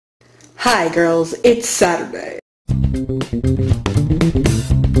Hi girls, it's Saturday.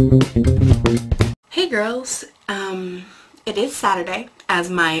 Hey girls, it is Saturday,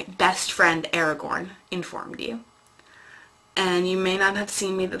 as my best friend Aragorn informed you. And you may not have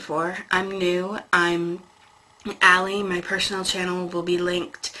seen me before. I'm new. I'm Allie. My personal channel will be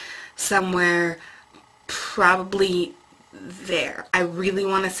linked somewhere, probably there. I really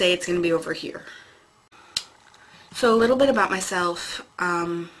want to say it's going to be over here. So a little bit about myself.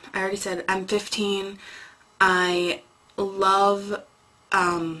 I already said I'm 15. I love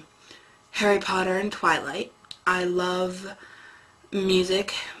Harry Potter and Twilight. I love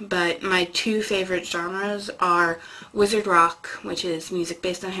music, but my two favorite genres are wizard rock, which is music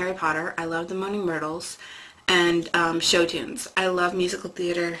based on Harry Potter. I love the Moaning Myrtles, and show tunes. I love musical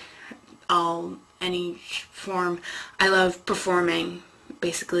theater, any form. I love performing,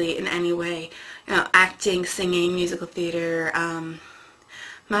 basically in any way. You know, acting, singing, musical theater. I'm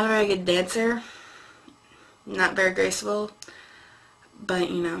not a very good dancer, not very graceful, but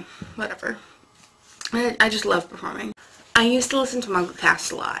you know, whatever. I just love performing. I used to listen to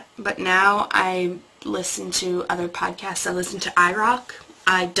MuggleCast a lot, but now I listen to other podcasts. I listen to iRock,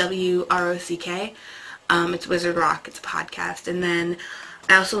 IWROCK. It's Wizard Rock. It's a podcast. And then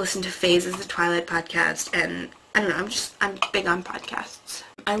I also listen to Phases, the Twilight podcast, and I don't know, I'm big on podcasts.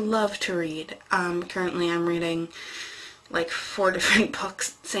 I love to read. Currently I'm reading like 4 different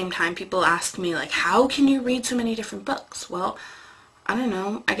books at the same time. People ask me, like, how can you read so many different books? Well, I don't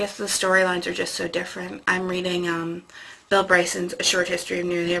know. I guess the storylines are just so different. I'm reading Bill Bryson's A Short History of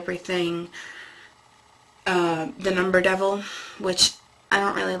Nearly Everything, The Number Devil, which I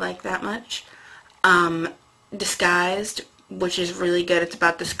don't really like that much. Disguised, which is really good. It's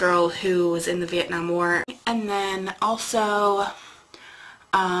about this girl who was in the Vietnam War. And then also,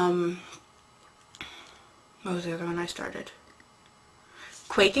 what was the other one I started?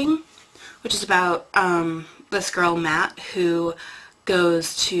 Quaking, which is about this girl, Matt, who's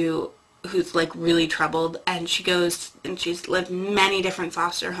like really troubled, and she's lived in many different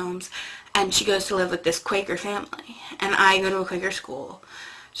foster homes, and she goes to live with this Quaker family. And I go to a Quaker school.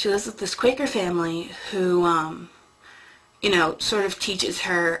 She lives with this Quaker family who, you know, sort of teaches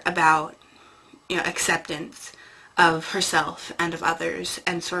her about, you know, acceptance of herself and of others,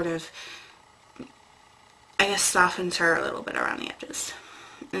 and sort of, I guess, softens her a little bit around the edges.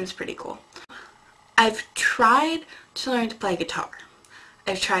 And it's pretty cool. I've tried to learn to play guitar.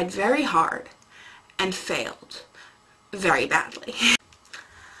 I've tried very hard and failed very badly.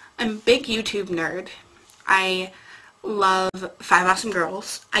 I'm a big YouTube nerd. I love 5 Awesome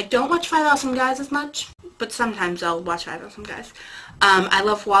Girls. I don't watch 5 Awesome Guys as much, but sometimes I'll watch 5 Awesome Guys. I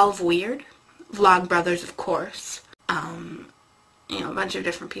love Wall of Weird, Vlogbrothers, of course. You know, a bunch of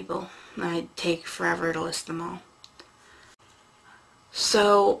different people. I'd take forever to list them all.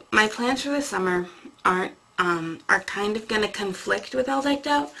 So my plans for this summer are kind of going to conflict with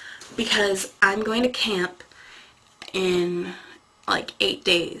alldeckedoutt, because I'm going to camp in like 8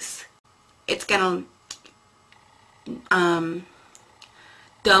 days. It's going to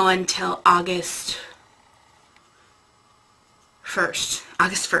go until August 1st.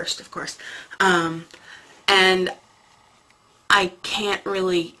 August 1st, of course. And I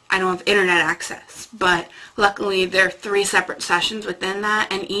don't have internet access, but luckily there are 3 separate sessions within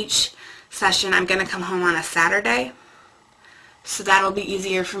that, and each session I'm going to come home on a Saturday, so that'll be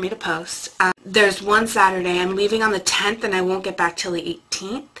easier for me to post. There's one Saturday, I'm leaving on the 10th, and I won't get back till the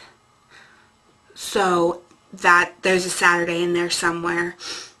 18th, so that there's a Saturday in there somewhere,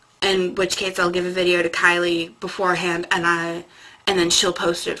 in which case I'll give a video to Kylie beforehand, and then she'll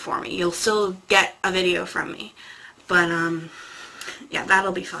post it for me. You'll still get a video from me, but yeah,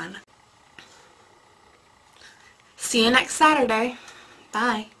 that'll be fun. See you next Saturday.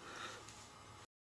 Bye.